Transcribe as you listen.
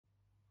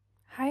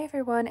Hi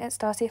everyone, it's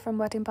Darci from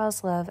Wedding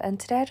Belles Love, and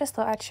today I just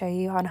thought I'd show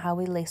you on how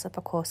we lace up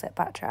a corset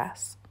back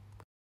dress.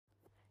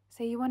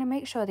 So you want to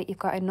make sure that you've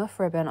got enough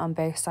ribbon on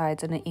both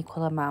sides in an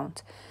equal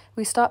amount.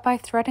 We start by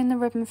threading the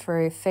ribbon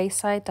through face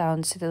side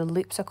down so that the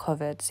loops are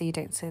covered so you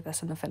don't see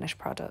this in the finished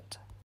product.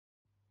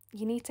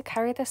 You need to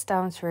carry this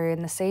down through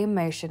in the same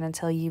motion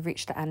until you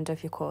reach the end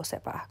of your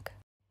corset back.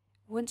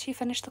 Once you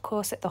finish the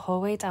corset the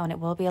whole way down, it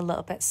will be a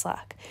little bit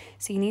slack,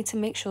 so you need to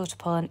make sure to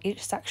pull on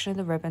each section of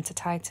the ribbon to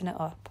tighten it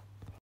up.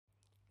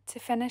 To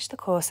finish the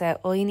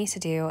corset, all you need to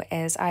do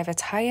is either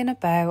tie in a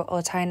bow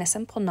or tie in a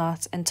simple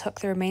knot and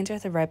tuck the remainder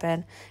of the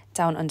ribbon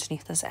down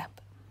underneath the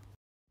zip.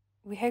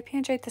 We hope you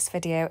enjoyed this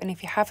video, and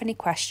if you have any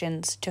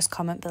questions, just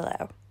comment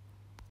below.